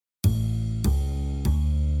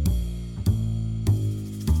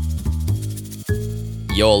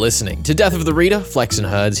You're listening to Death of the Reader. Flex and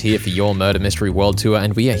Herds here for your Murder Mystery World Tour,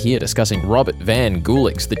 and we are here discussing Robert van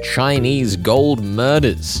Gulik's The Chinese Gold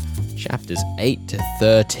Murders, chapters 8 to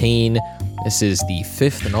 13. This is the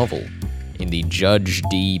fifth novel in the Judge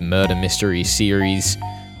Dee murder mystery series,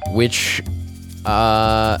 which,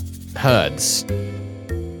 Herds,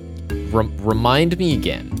 remind me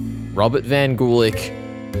again. Robert van Gulik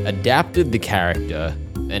adapted the character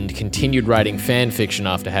and continued writing fan fiction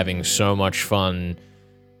after having so much fun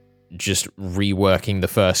just reworking the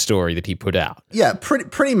first story that he put out. Yeah,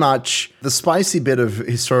 pretty much. The spicy bit of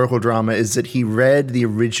historical drama is that he read the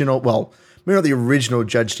original, well, maybe not the original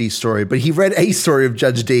Judge Dee story, but he read a story of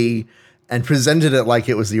Judge Dee and presented it like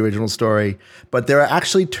it was the original story. But there are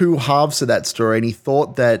actually two halves to that story, and he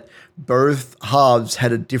thought that both halves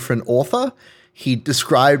had a different author. He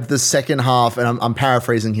described the second half, and I'm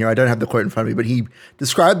paraphrasing here, I don't have the quote in front of me, but he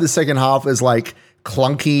described the second half as like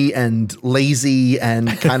clunky and lazy and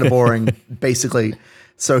kind of boring, basically.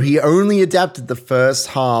 So he only adapted the first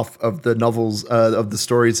half of the novels, of the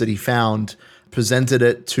stories that he found, presented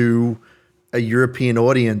it to a European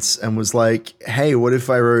audience and was like, hey, what if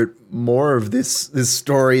I wrote more of this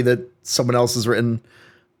story that someone else has written?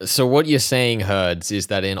 So what you're saying, Herds, is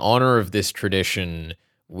that in honor of this tradition,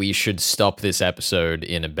 we should stop this episode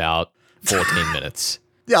in about 14 minutes.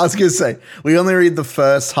 Yeah, I was going to say, we only read the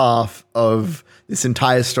first half of this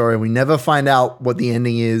entire story. We never find out what the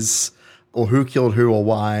ending is or who killed who or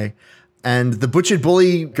why. And the butchered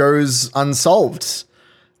bully goes unsolved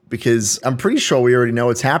because I'm pretty sure we already know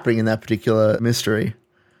what's happening in that particular mystery,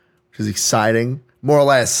 which is exciting. More or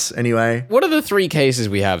less, anyway. What are the three cases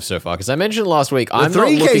we have so far? Because I mentioned last week, I'm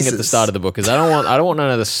not looking at the start of the book because I don't want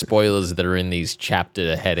none of the spoilers that are in these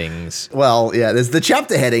chapter headings. Well, yeah, there's the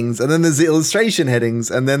chapter headings, and then there's the illustration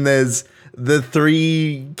headings, and then there's the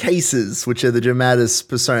three cases, which are the dramatis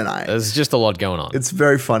personae. There's just a lot going on. It's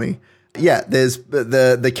very funny. Yeah, there's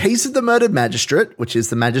the case of the murdered magistrate, which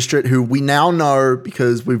is the magistrate who we now know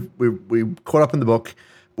because we caught up in the book,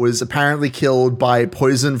 was apparently killed by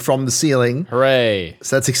poison from the ceiling. Hooray.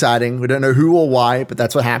 So that's exciting. We don't know who or why, but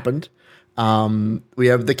that's what happened. We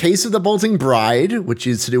have the case of the bolting bride, which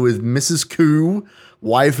is to do with Mrs. Koo,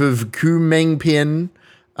 wife of Koo Meng Pin,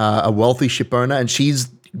 a wealthy ship owner, and she's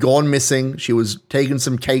gone missing. She was taking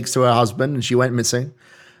some cakes to her husband, and she went missing.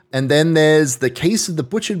 And then there's the case of the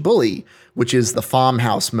butchered bully, which is the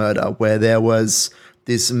farmhouse murder, where there was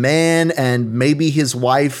this man and maybe his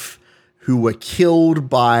wife who were killed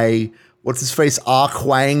by, what's his face, Ah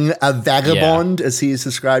Huang, a vagabond, as he is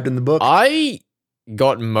described in the book. I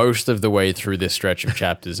got most of the way through this stretch of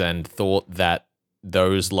chapters and thought that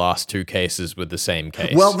those last two cases were the same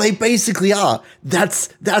case. Well, they basically are. That's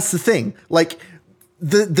the thing. Like,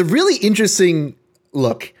 the really interesting,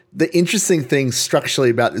 the interesting thing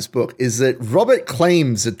structurally about this book is that Robert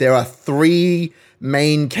claims that there are three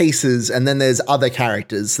main cases, and then there's other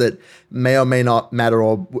characters that may or may not matter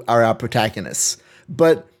or are our protagonists.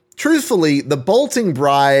 But truthfully, the bolting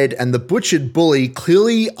bride and the butchered bully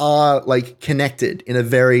clearly are like connected in a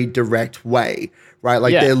very direct way, right?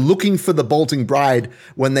 Like they're looking for the bolting bride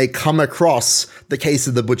when they come across the case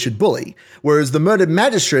of the butchered bully, whereas the murdered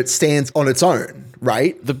magistrate stands on its own,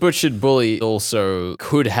 right? The butchered bully also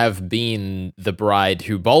could have been the bride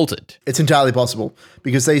who bolted. It's entirely possible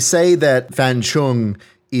because they say that Van Chung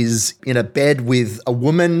is in a bed with a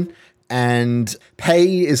woman and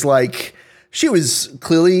Pei is like, she was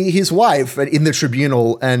clearly his wife in the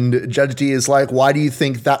tribunal, and Judge Dee is like, why do you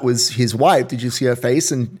think that was his wife? Did you see her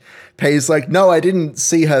face? And Pei is like, no, I didn't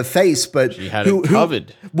see her face, but she had it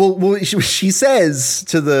covered. Well, she says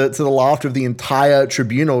to the laughter of the entire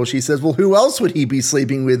tribunal, she says, well, who else would he be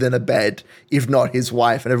sleeping with in a bed if not his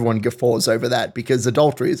wife? And everyone guffaws over that because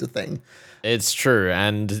adultery is a thing. It's true,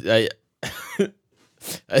 and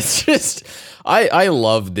it's just, I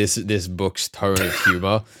love this book's tone of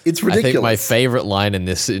humor. It's ridiculous. I think my favorite line in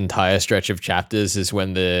this entire stretch of chapters is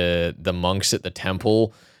when the monks at the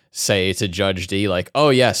temple say to Judge Dee, like, oh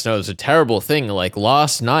yes, no, it was a terrible thing. Like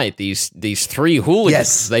last night, these three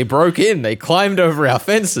hooligans, they broke in, they climbed over our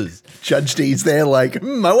fences. Judge Dee's there like,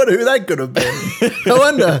 I wonder who that could have been. I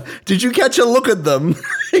wonder, did you catch a look at them?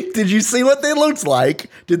 Did you see what they looked like?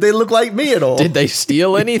 Did they look like me at all? Did they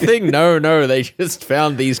steal anything? No, they just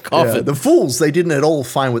found these coffins. Yeah, the fools, they didn't at all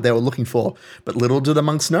find what they were looking for, but little did the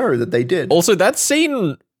monks know that they did. Also, that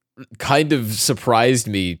scene kind of surprised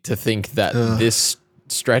me to think that this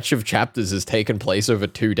stretch of chapters has taken place over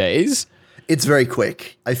 2 days. It's very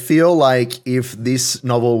quick. I feel like if this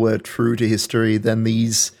novel were true to history, then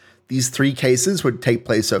these three cases would take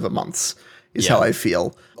place over months. is how I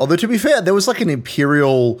feel. Although, to be fair, there was like an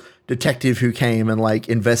imperial detective who came and like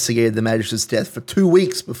investigated the magistrate's death for 2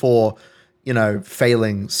 weeks before,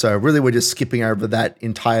 failing. So really we're just skipping over that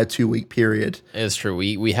entire 2-week period. It's true.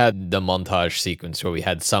 We had the montage sequence where we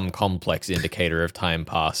had some complex indicator of time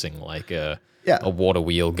passing, like a water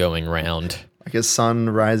wheel going round. Like a sun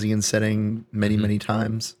rising and setting many, many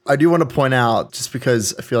times. I do want to point out, just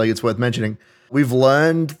because I feel like it's worth mentioning, we've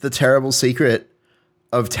learned the terrible secret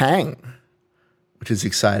of Tang, which is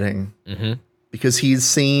exciting. Because he's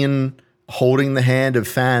seen holding the hand of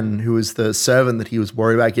Fan, who was the servant that he was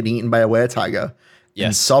worried about getting eaten by a were-tiger,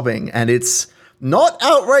 and sobbing. And it's not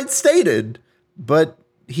outright stated, but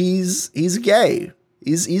he's gay.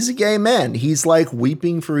 He's a gay man. He's like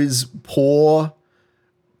weeping for his poor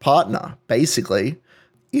partner, basically.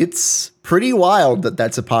 It's pretty wild that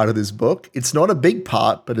that's a part of this book. It's not a big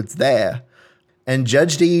part, but it's there. And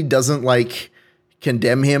Judge Dee doesn't like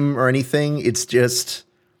condemn him or anything. It's just,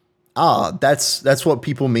 that's what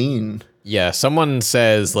people mean. Yeah, someone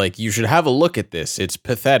says, like, you should have a look at this. It's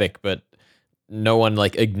pathetic, but no one,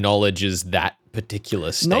 like, acknowledges that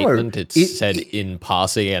particular statement. It's said in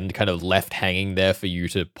passing and kind of left hanging there for you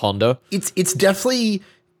to ponder. It's definitely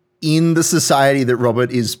in the society that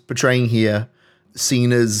Robert is portraying here,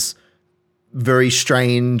 seen as very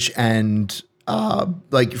strange and,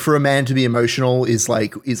 like, for a man to be emotional is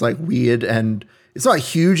like weird, and it's not a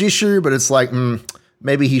huge issue, but it's like,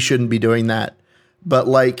 maybe he shouldn't be doing that. But,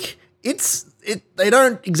 like, they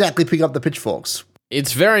don't exactly pick up the pitchforks.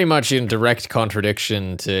 It's very much in direct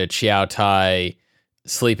contradiction to Chiao Tai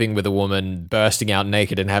sleeping with a woman, bursting out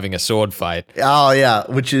naked and having a sword fight. Oh yeah,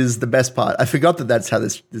 which is the best part. I forgot that that's how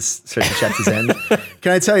this certain chapters end.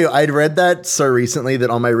 Can I tell you, I'd read that so recently that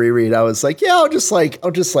on my reread, I was like, yeah, I'll just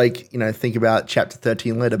think about chapter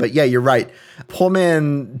 13 later. But yeah, you're right. Poor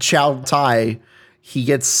man Chiao Tai, he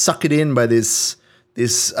gets suckered in by this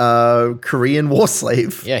Korean war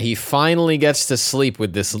slave. Yeah, he finally gets to sleep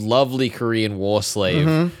with this lovely Korean war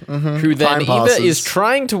slave who then either is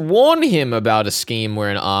trying to warn him about a scheme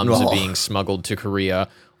wherein arms are being smuggled to Korea,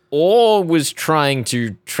 or was trying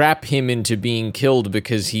to trap him into being killed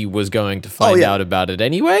because he was going to find out about it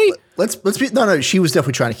anyway. She was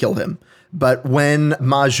definitely trying to kill him. But when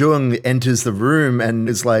Ma Zhong enters the room and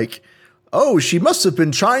is like, oh, she must have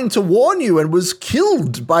been trying to warn you and was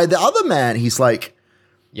killed by the other man, he's like,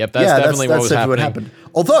 yep, that's definitely what was happening.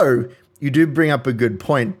 Although, you do bring up a good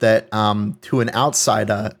point that to an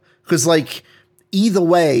outsider, because like either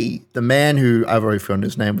way, the man who, I've already forgotten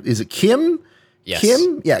his name, is it Kim? Yes.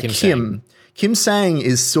 Kim? Yeah, Kim. Kim Sang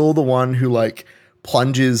is still the one who like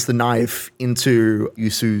plunges the knife into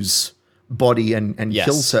Yusu's body and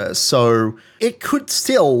kills her. So it could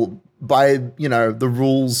still, by, the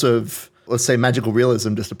rules of, let's say, magical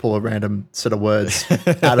realism, just to pull a random set of words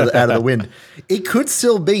out of the wind, it could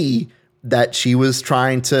still be that she was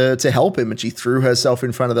trying to help him and she threw herself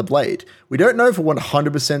in front of the blade. We don't know for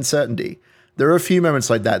 100% certainty. There are a few moments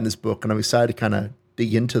like that in this book, and I'm excited to kind of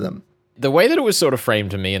dig into them. The way that it was sort of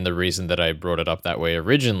framed to me, and the reason that I brought it up that way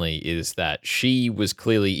originally, is that she was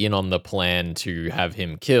clearly in on the plan to have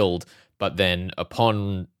him killed, but then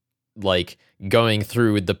upon like going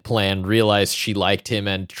through with the plan, realized she liked him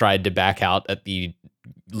and tried to back out at the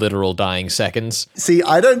literal dying seconds. See,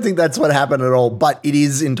 I don't think that's what happened at all, but it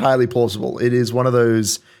is entirely plausible. It is one of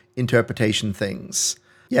those interpretation things.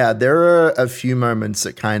 Yeah, there are a few moments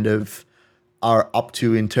that kind of are up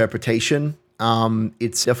to interpretation.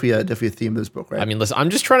 It's definitely a theme of this book, right? I mean, listen,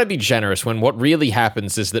 I'm just trying to be generous when what really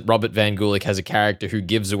happens is that Robert van Gulik has a character who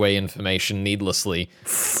gives away information needlessly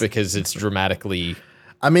because it's dramatically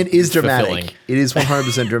it is dramatic. fulfilling. It is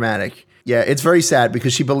 100% dramatic. Yeah, it's very sad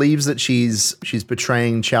because she believes that she's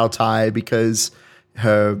betraying Chiao Tai because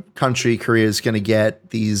her country, Korea, is going to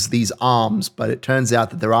get these arms, but it turns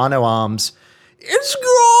out that there are no arms. It's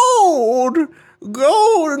gold!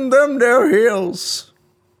 Gold in them there hills.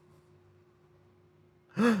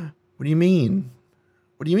 What do you mean?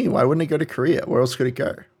 What do you mean? Why wouldn't it go to Korea? Where else could it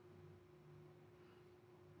go?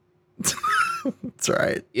 That's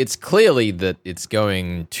right. It's clearly that it's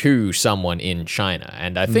going to someone in China,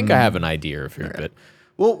 and I think I have an idea of who, but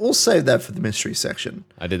we'll save that for the mystery section.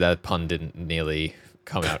 That pun didn't nearly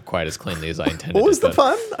come out quite as cleanly as I intended. What was the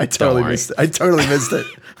pun? I totally missed it.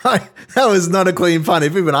 That was not a clean pun.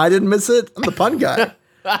 If even I didn't miss it, I'm the pun guy.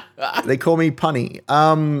 They call me punny.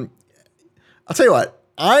 I'll tell you what.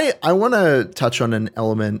 I want to touch on an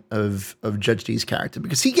element of Judge Dee's character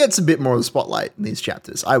because he gets a bit more of the spotlight in these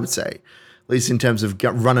chapters, I would say. At least in terms of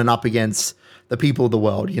running up against the people of the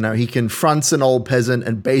world. He confronts an old peasant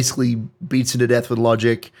and basically beats him to death with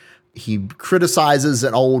logic. He criticizes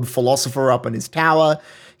an old philosopher up in his tower.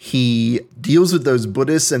 He deals with those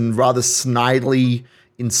Buddhists and rather snidely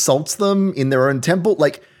insults them in their own temple.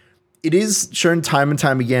 Like, it is shown time and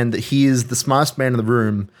time again that he is the smartest man in the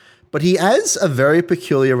room, but he has a very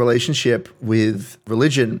peculiar relationship with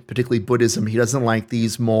religion, particularly Buddhism. He doesn't like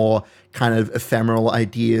these more kind of ephemeral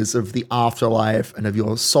ideas of the afterlife and of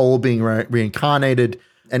your soul being reincarnated.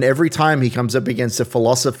 And every time he comes up against a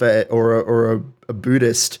philosopher or a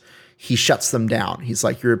Buddhist, he shuts them down. He's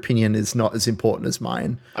like, your opinion is not as important as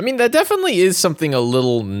mine. I mean, there definitely is something a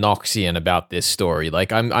little Noxian about this story.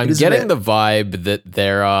 Like, I'm getting the vibe that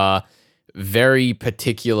there are very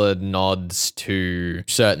particular nods to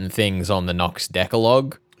certain things on the Nox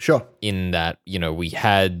Decalogue. Sure. In that, we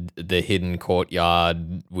had the hidden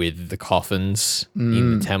courtyard with the coffins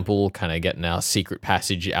in the temple, kind of getting our secret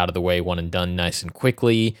passage out of the way, one and done nice and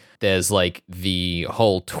quickly. There's like the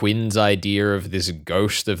whole twins idea of this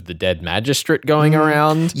ghost of the dead magistrate going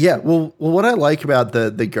around. Yeah, well, what I like about the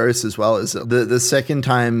ghosts as well is the second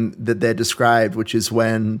time that they're described, which is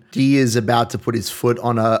when Dee is about to put his foot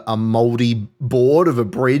on a moldy board of a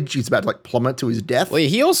bridge. He's about to like plummet to his death. Well,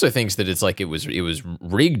 he also thinks that it's like it was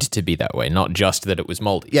rigged to be that way, not just that it was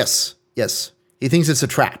moldy. Yes. He thinks it's a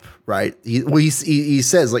trap, right? He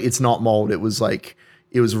says like it's not mold. It was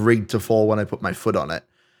rigged to fall when I put my foot on it.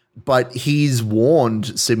 But he's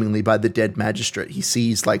warned seemingly by the dead magistrate. He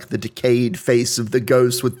sees like the decayed face of the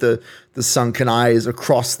ghost with the sunken eyes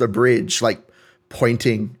across the bridge, like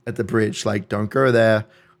pointing at the bridge, like, don't go there.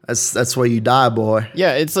 That's where you die, boy.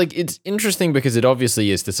 Yeah, it's like, it's interesting because it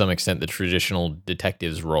obviously is to some extent the traditional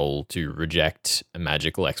detective's role to reject a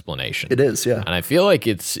magical explanation. It is, yeah. And I feel like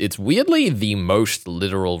it's weirdly the most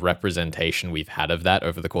literal representation we've had of that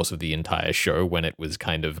over the course of the entire show, when it was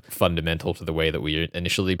kind of fundamental to the way that we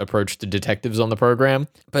initially approached the detectives on the program.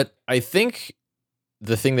 But I think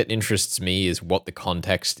the thing that interests me is what the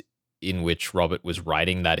context in which Robert was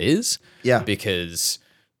writing that is. Yeah. Because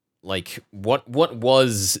like what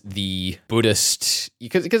was the Buddhist,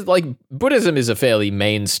 because like Buddhism is a fairly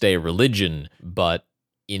mainstay religion, but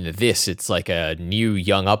in this it's like a new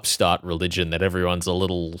young upstart religion that everyone's a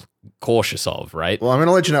little cautious of, right? Well, I'm going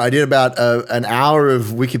to let you know, I did about an hour of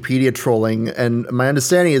Wikipedia trolling, and my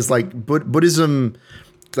understanding is like Buddhism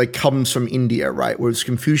like comes from India, right? Whereas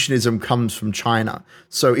Confucianism comes from China.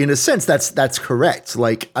 So in a sense, that's correct.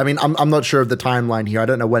 Like, I mean, I'm not sure of the timeline here. I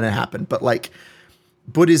don't know when it happened, but like,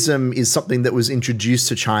 Buddhism is something that was introduced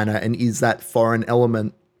to China and is that foreign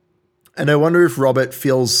element. And I wonder if Robert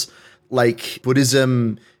feels like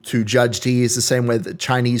Buddhism to Judge Dee is the same way that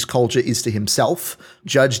Chinese culture is to himself.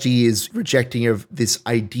 Judge Dee is rejecting of this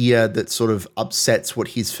idea that sort of upsets what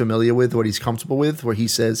he's familiar with, what he's comfortable with, where he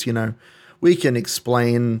says, we can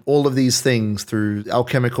explain all of these things through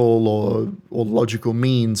alchemical or logical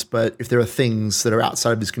means, but if there are things that are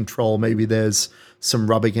outside of his control, maybe there's some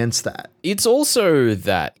rub against that. It's also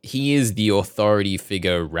that he is the authority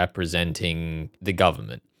figure representing the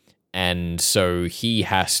government. And so he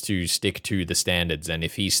has to stick to the standards. And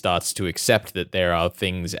if he starts to accept that there are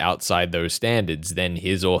things outside those standards, then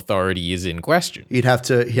his authority is in question. He'd have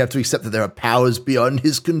to accept that there are powers beyond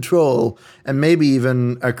his control, and maybe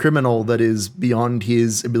even a criminal that is beyond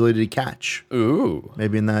his ability to catch. Ooh.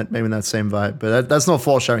 Maybe in that same vibe. But that's not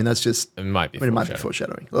foreshadowing. That's just it might be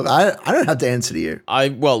foreshadowing. Look, I don't have to answer to you.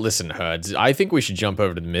 Well, listen, Herds, I think we should jump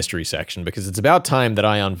over to the mystery section, because it's about time that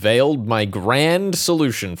I unveiled my grand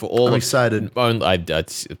solution for all I'm excited.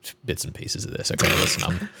 Bits and pieces of this. Okay,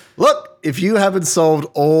 listen. Look, if you haven't solved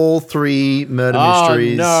all 3 murder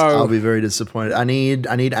mysteries, no. I'll be very disappointed. I need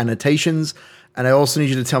annotations, and I also need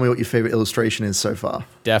you to tell me what your favorite illustration is so far.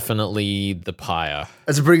 Definitely the pyre.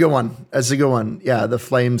 That's a pretty good one. That's a good one. Yeah, the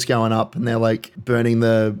flames going up and they're like burning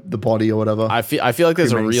the body or whatever. I feel like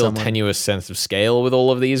there's a real tenuous sense of scale with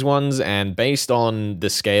all of these ones, and based on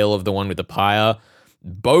the scale of the one with the pyre,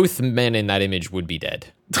 both men in that image would be dead.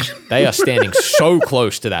 They are standing so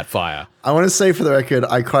close to that fire. I want to say for the record,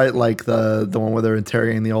 I quite like the one where they're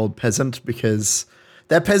interrogating the old peasant, because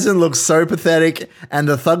that peasant looks so pathetic, and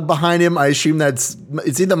the thug behind him, I assume it's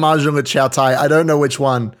either Mahjong or Chow Tai. I don't know which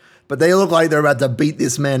one, but they look like they're about to beat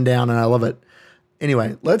this man down, and I love it.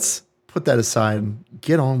 Anyway, let's put that aside and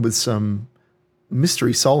get on with some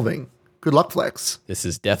mystery solving. Good luck, Flex. This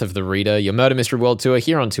is Death of the Reader, your murder mystery world tour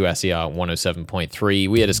here on 2SER 107.3.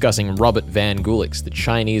 We are discussing Robert van Gulik's The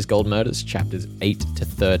Chinese Gold Murders, chapters 8 to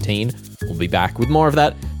 13. We'll be back with more of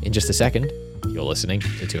that in just a second. You're listening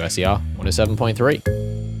to 2SER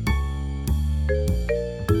 107.3.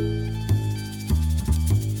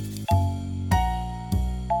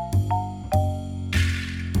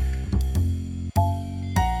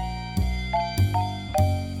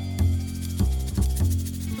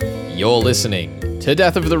 You're listening To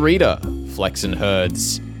Death of the Reader, Flex and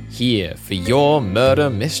Herds, here for your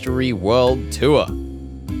Murder Mystery World Tour.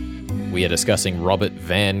 We are discussing Robert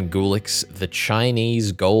van Gulik's The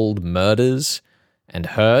Chinese Gold Murders and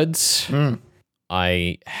Herds.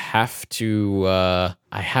 I have to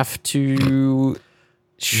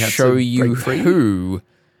show you who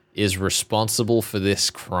is responsible for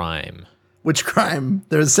this crime. Which crime?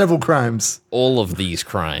 There are several crimes. All of these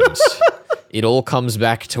crimes. It all comes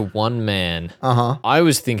back to one man. I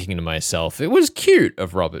was thinking to myself, it was cute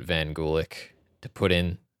of Robert van Gulik to put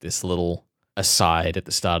in this little aside at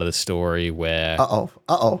the start of the story where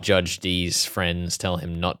Judge Dee's friends tell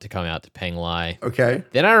him not to come out to Peng Lai. Okay.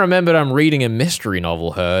 Then I remembered I'm reading a mystery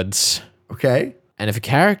novel, Herds. Okay. And if a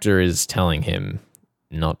character is telling him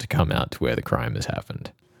not to come out to where the crime has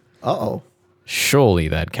happened, surely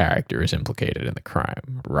that character is implicated in the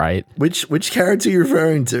crime, right? Which character are you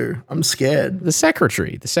referring to? I'm scared. The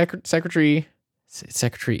secretary. The secretary. Is it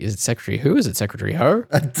Secretary who? Is it Secretary Ho?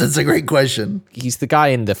 That's a great question. He's the guy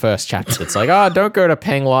in the first chapter that's like, don't go to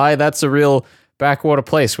Peng Lai. That's a real backwater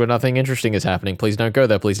place where nothing interesting is happening. Please don't go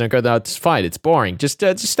there. Please don't go there. It's fine. It's boring. Just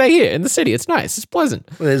stay here in the city. It's nice. It's pleasant.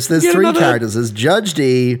 Well, there's three characters. There's Judge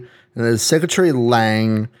Dee, and there's Secretary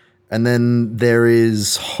Lang, and then there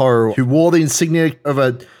is Ho, who wore the insignia of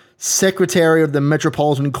a secretary of the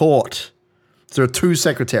Metropolitan Court. So there are two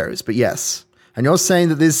secretaries, but yes. And you're saying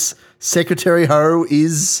that this Secretary Ho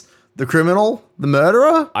is the criminal, the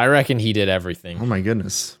murderer? I reckon he did everything. Oh my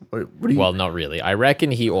goodness. What do you... Well, not really. I reckon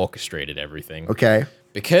he orchestrated everything. Okay.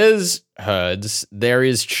 Because, Herds, there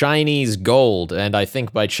is Chinese gold, and I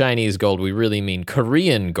think by Chinese gold we really mean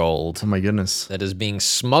Korean gold. Oh my goodness. That is being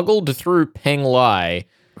smuggled through Peng Lai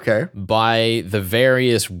by the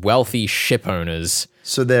various wealthy ship owners.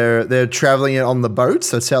 So they're traveling it on the boats?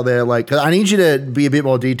 That's how they're like... 'Cause I need you to be a bit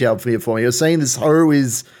more detailed for me. You're saying this Ho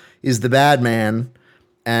is the bad man,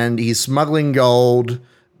 and he's smuggling gold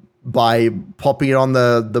by popping it on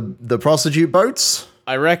the prostitute boats?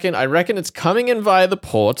 I reckon it's coming in via the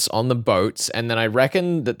ports on the boats, and then I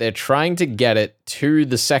reckon that they're trying to get it to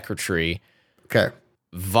the secretary. Okay.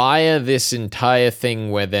 Via this entire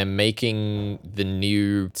thing where they're making the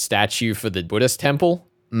new statue for the Buddhist temple.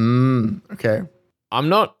 Okay. I'm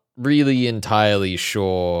not really entirely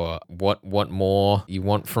sure what more you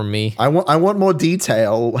want from me. I want more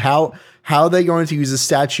detail. How are they going to use a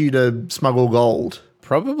statue to smuggle gold?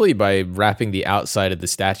 Probably by wrapping the outside of the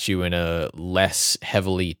statue in a less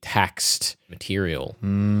heavily taxed material.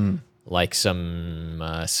 Like some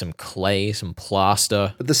clay, some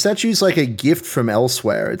plaster. But the statue's like a gift from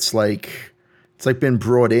elsewhere. It's like been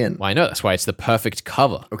brought in. Well, I know, that's why it's the perfect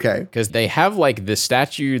cover. Okay. Because they have like the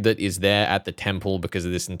statue that is there at the temple because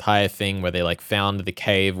of this entire thing where they like found the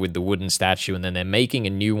cave with the wooden statue and then they're making a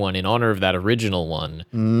new one in honor of that original one.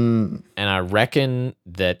 And I reckon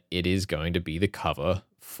that it is going to be the cover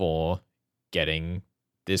for getting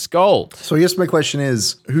this gold. So I guess my question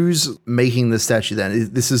is, who's making the statue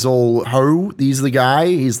then? This is all Ho? He's the guy?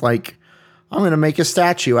 He's like, I'm going to make a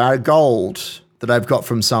statue out of gold that I've got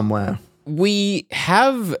from somewhere. We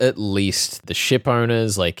have at least the ship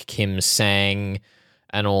owners like Kim Sang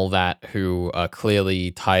and all that who are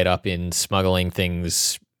clearly tied up in smuggling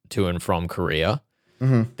things to and from Korea.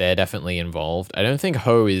 They're definitely involved. I don't think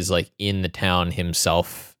Ho is like in the town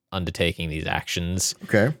himself undertaking these actions.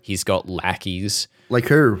 Okay. He's got lackeys. Like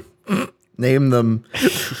who? Name them.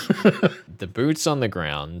 The boots on the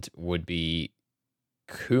ground would be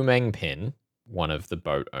Kumeng Pin, one of the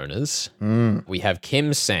boat owners. We have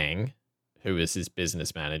Kim Sang, who is his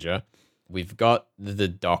business manager. We've got the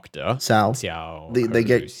doctor. They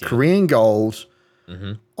get Korean gold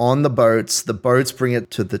on the boats. The boats bring it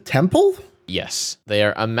to the temple? Yes. They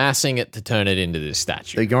are amassing it to turn it into this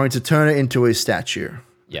statue. They're going to turn it into a statue.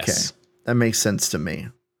 Yes. Okay. That makes sense to me.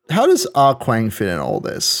 How does Ah Kwang fit in all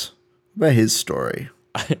this? Where's his story?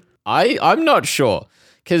 I'm not sure.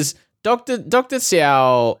 Because Dr.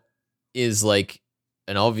 Xiao is like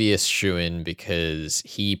an obvious shoo-in because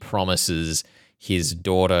he promises his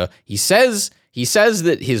daughter. He says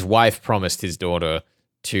that his wife promised his daughter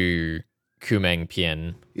to Kumeng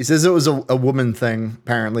Pian. He says it was a woman thing,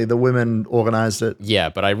 apparently. The women organized it. Yeah,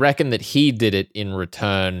 but I reckon that he did it in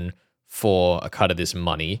return for a cut of this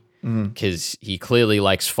money because he clearly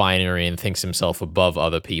likes finery and thinks himself above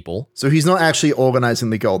other people. So he's not actually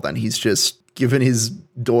organizing the gold then. He's just given his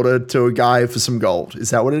daughter to a guy for some gold.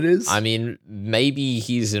 Is that what it is? I mean, maybe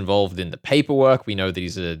he's involved in the paperwork. We know that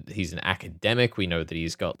he's an academic. We know that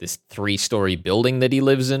he's got this 3-story building that he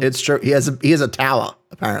lives in. It's true. He has a tower,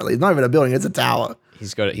 apparently. It's not even a building, it's a tower.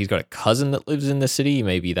 He's got a cousin that lives in the city.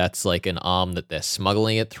 Maybe that's like an arm that they're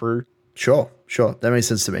smuggling it through. Sure. That makes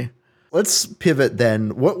sense to me. Let's pivot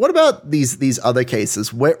then. What about these other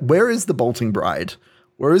cases? Where is the bolting bride?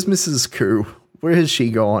 Where is Mrs. Koo? Where has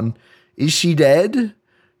she gone? Is she dead?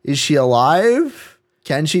 Is she alive?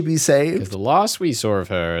 Can she be saved? Because the last we saw of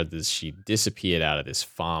her is she disappeared out of this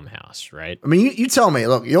farmhouse, right? I mean, you tell me.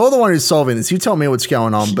 Look, you're the one who's solving this. You tell me what's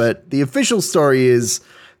going on. But the official story is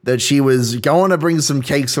that she was going to bring some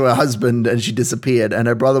cakes to her husband and she disappeared. And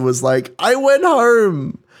her brother was like, I went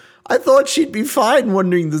home. I thought she'd be fine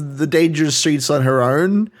wandering the dangerous streets on her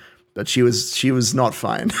own. But she was not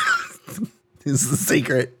fine. This is the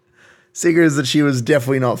secret. Secret is that she was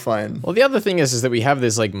definitely not fine. Well, the other thing is that we have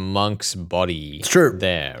this like monk's body It's true.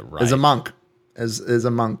 there, right? As a monk. As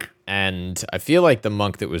a monk. And I feel like the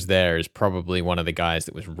monk that was there is probably one of the guys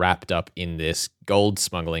that was wrapped up in this gold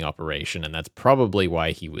smuggling operation, and that's probably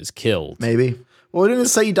why he was killed. Maybe. Well, didn't it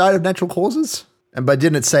say he died of natural causes? And by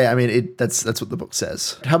didn't it say, I mean, that's what the book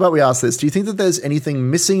says. How about we ask this? Do you think that there's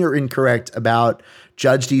anything missing or incorrect about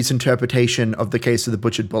Judge Dee's interpretation of the case of the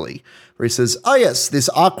butchered bully? Where he says, oh yes, this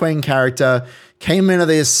Ah Quang character came into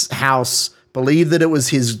this house, believed that it was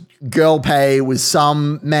his girl pay with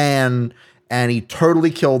some man, and he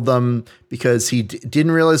totally killed them because he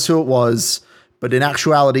didn't realize who it was. But in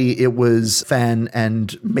actuality, it was Fan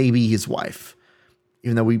and maybe his wife.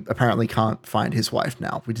 Even though we apparently can't find his wife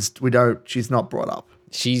now. She's not brought up.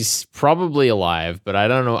 She's probably alive, but I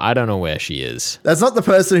don't know where she is. That's not the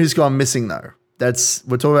person who's gone missing though.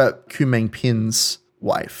 We're talking about Kumeng Pin's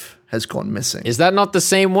wife has gone missing. Is that not the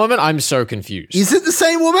same woman? I'm so confused. Is it the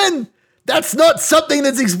same woman? That's not something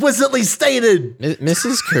that's explicitly stated.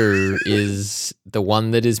 Mrs. Koo is the one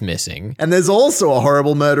that is missing. And there's also a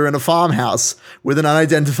horrible murder in a farmhouse with an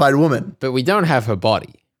unidentified woman. But we don't have her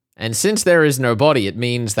body. And since there is no body, it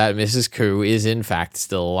means that Mrs. Koo is in fact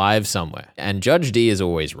still alive somewhere. And Judge Dee is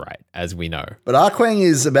always right, as we know. But Ah Quang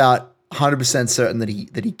is about 100% certain that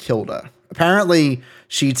he killed her. Apparently,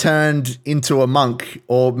 she turned into a monk,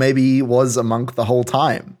 or maybe was a monk the whole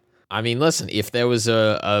time. I mean, listen, if there was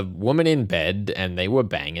a woman in bed and they were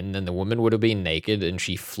banging, then the woman would have been naked and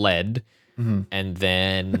she fled. Mm-hmm. And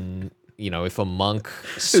then, if a monk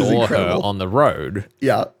saw her on the road.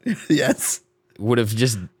 Yeah, yes. Would have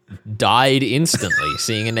just died instantly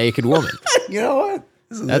seeing a naked woman. You know what?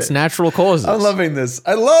 That's natural causes. I'm loving this.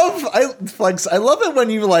 I love it when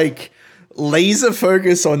you like laser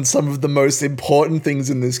focus on some of the most important things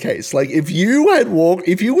in this case. Like if you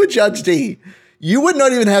were Judge Dee, you would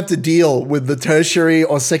not even have to deal with the tertiary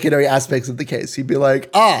or secondary aspects of the case. You'd be like,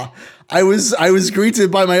 I was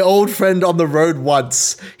greeted by my old friend on the road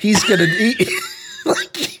once. He's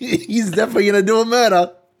he's definitely gonna do a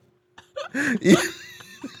murder.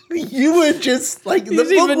 You were just like the book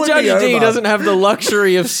even would Judge be over. Dee doesn't have the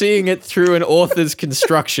luxury of seeing it through an author's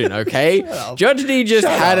construction, okay? Judge Dee just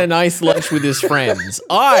had a nice lunch with his friends.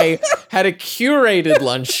 I had a curated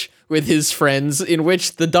lunch with his friends in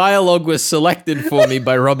which the dialogue was selected for me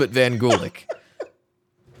by Robert van Gulik.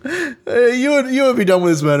 You would be done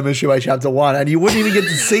with this murder mystery by chapter 1, and you wouldn't even get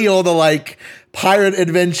to see all the like pirate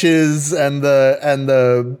adventures and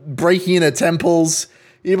the breaking into temples.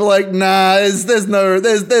 You'd be like, nah,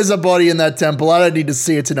 there's a body in that temple. I don't need to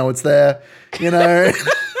see it to know it's there.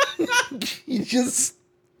 You just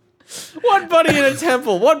What body in a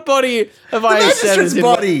temple? What body have I said is in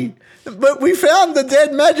body? But we found the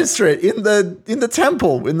dead magistrate in the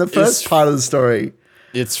temple in the first part of the story.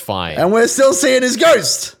 It's fine. And we're still seeing his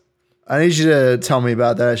ghost. I need you to tell me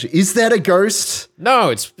about that actually. Is that a ghost? No,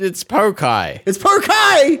 it's Pokai. It's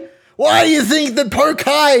Pokai! Why do you think that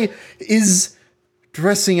Pokai is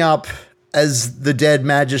dressing up as the dead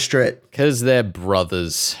magistrate? Because they're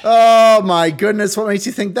brothers. Oh my goodness, what makes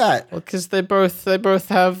you think that? Well, because they both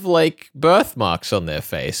have like birthmarks on their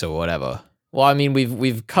face or whatever. Well, I mean,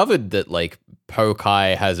 we've covered that like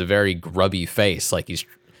Pokai has a very grubby face, like he's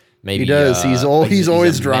maybe he does. He's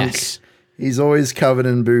always drunk. Mess. He's always covered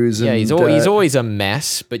in booze. Yeah, and he's always a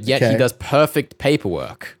mess, but yet he does perfect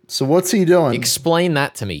paperwork. So what's he doing? Explain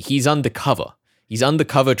that to me. He's undercover. He's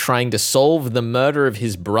undercover trying to solve the murder of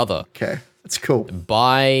his brother. Okay, that's cool.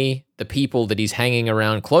 By the people that he's hanging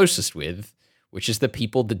around closest with, which is the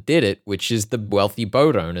people that did it, which is the wealthy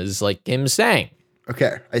boat owners like him saying.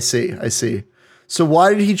 Okay, I see. So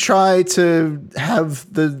why did he try to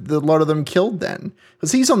have the lot of them killed then?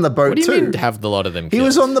 Because he's on the boat too. What do you mean to have the lot of them killed? He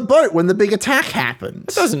was on the boat when the big attack happened.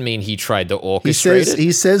 That doesn't mean he tried to orchestrate it.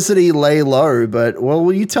 He says that he lay low, but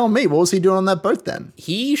well, you tell me. What was he doing on that boat then?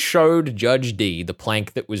 He showed Judge Dee the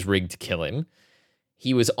plank that was rigged to kill him.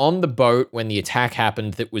 He was on the boat when the attack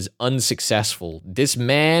happened that was unsuccessful. This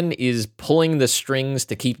man is pulling the strings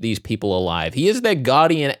to keep these people alive. He is their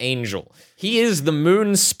guardian angel. He is the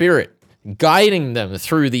moon spirit guiding them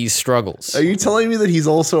through these struggles. Are you telling me that he's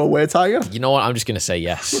also a were-tiger? You know what? I'm just going to say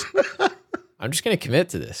yes. I'm just going to commit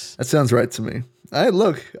to this. That sounds right to me. Hey,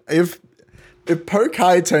 look, if Po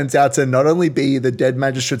Kai turns out to not only be the dead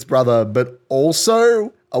magistrate's brother, but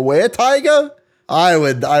also a were-tiger, I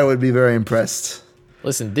would be very impressed.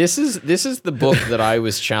 Listen, this is the book that I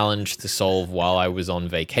was challenged to solve while I was on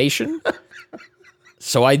vacation.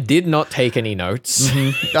 So I did not take any notes.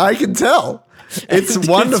 Mm-hmm. I can tell. It's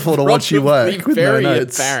wonderful to watch you work with very no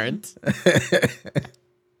notes. Apparent.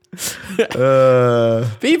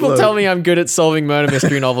 People tell me I'm good at solving murder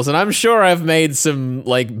mystery novels, and I'm sure I've made some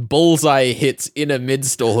like bullseye hits in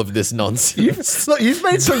amidst all of this nonsense. You've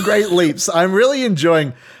made some great leaps. I'm really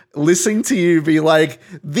enjoying listening to you be like,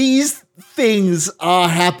 these things are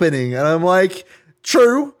happening. And I'm like,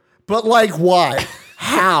 true, but like why?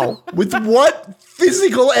 How? With what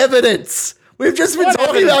physical evidence? We've just been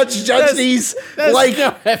talking about Judge Dee's like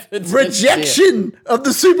rejection of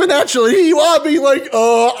the supernatural. And here you are being like,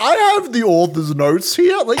 I have the author's notes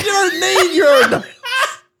here. Like, you don't need your notes.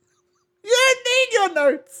 You don't need your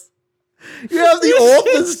notes. You have the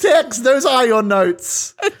author's text. Those are your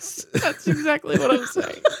notes. That's exactly what I'm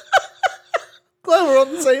saying. Glad we're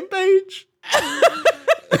on the same page.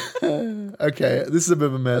 Okay, this is a bit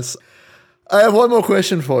of a mess. I have one more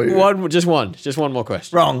question for you. Just one more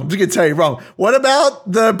question. Wrong. I'm just gonna tell you wrong. What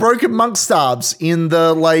about the broken monk stabs in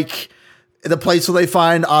the place where they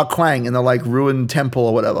find Ah Kwang in the like ruined temple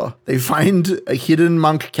or whatever? They find a hidden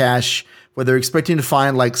monk cache where they're expecting to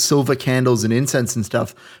find like silver candles and incense and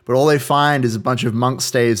stuff, but all they find is a bunch of monk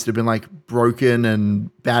staves that have been like broken and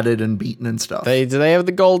battered and beaten and stuff. Do they have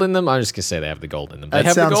the gold in them? I'm just gonna say they have the gold in them. They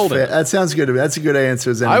have the gold in them. That sounds good to me. That's a good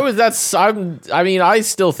answer. I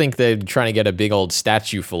still think they're trying to get a big old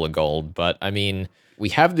statue full of gold, but I mean, we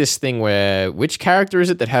have this thing where which character is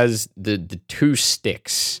it that has the two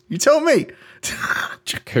sticks? You tell me.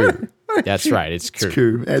 Ku. That's right. It's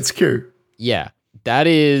Ku. It's Ku. Yeah. That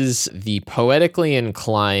is the poetically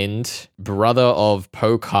inclined brother of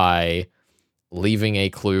Po Kai leaving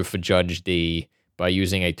a clue for Judge Dee by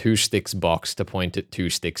using a 2 sticks box to point at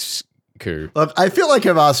 2 sticks Ku. Look, I feel like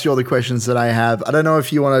I've asked you all the questions that I have. I don't know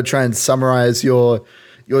if you want to try and summarize your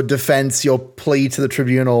defense, your plea to the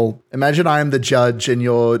tribunal. Imagine I am the judge and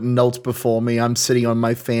you're knelt before me. I'm sitting on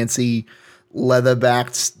my fancy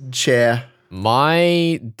leather-backed chair.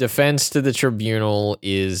 My defense to the tribunal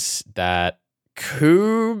is that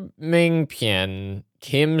Ku Mingpian,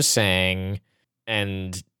 Kim Sang,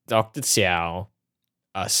 and Dr. Xiao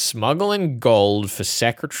are smuggling gold for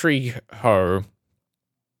Secretary Ho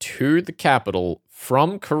to the capital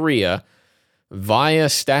from Korea via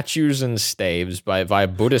statues and staves, via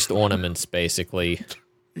Buddhist ornaments, basically.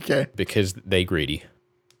 Okay. Because they're greedy.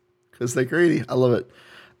 Because they're greedy. I love it.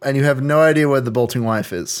 And you have no idea where the bolting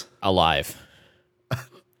wife is. Alive.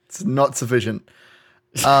 It's not sufficient.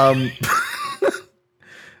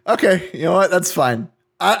 Okay, you know what? That's fine.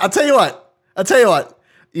 I'll tell you what.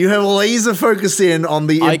 You have laser focused in on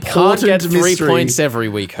the important mystery. I can't get 3 points every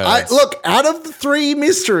week, Hertz. Look, out of the 3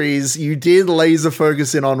 mysteries, you did laser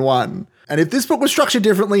focus in on one. And if this book was structured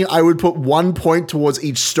differently, I would put 1 point towards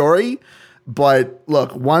each story. But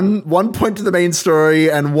look, one point to the main story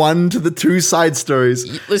and 1 to the 2 side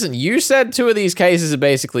stories. Listen, you said 2 of these cases are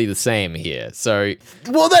basically the same here, so...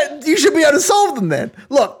 Well, you should be able to solve them then.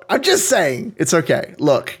 Look, I'm just saying. It's okay.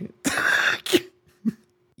 Look.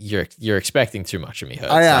 You're expecting too much of me,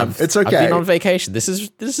 Hertz. I am. It's okay. I've been on vacation. This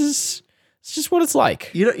is it's just what it's like.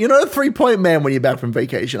 You're not a 3-point man when you're back from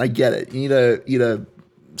vacation. I get it. You need a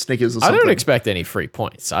Snickers or something. I don't expect any free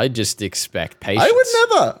points. I just expect patience.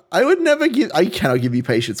 I cannot give you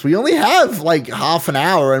patience. We only have like half an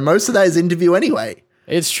hour and most of that is interview anyway.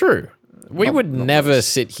 It's true. We would never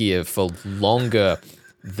sit here for longer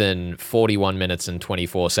than 41 minutes and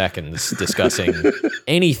 24 seconds discussing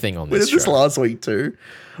anything on this show. We did this last week too.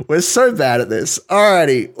 We're so bad at this.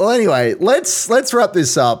 Alrighty. Well, anyway, let's wrap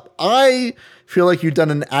this up. I feel like you've done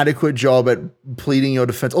an adequate job at pleading your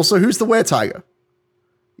defense. Also, who's the were-tiger?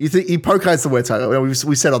 You think Po Kai's the were-tiger?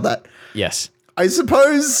 We settled that. Yes. I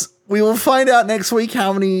suppose we will find out next week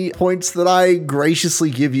how many points that I graciously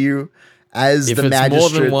give you as the magistrate. If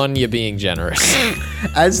it's more than 1, you're being generous.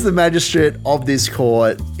 As the magistrate of this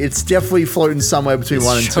court, it's definitely floating somewhere between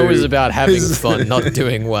 1 and 2. The show is about having fun, not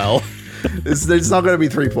doing well. It's not going to be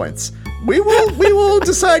 3 points. We will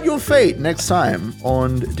decide your fate next time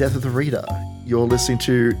on Death of the Reader. You're listening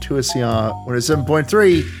to 2SCR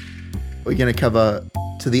 107.3. We're going to cover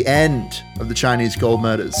To the End of the Chinese Gold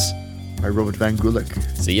Murders by Robert van Gulik.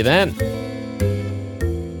 See you then.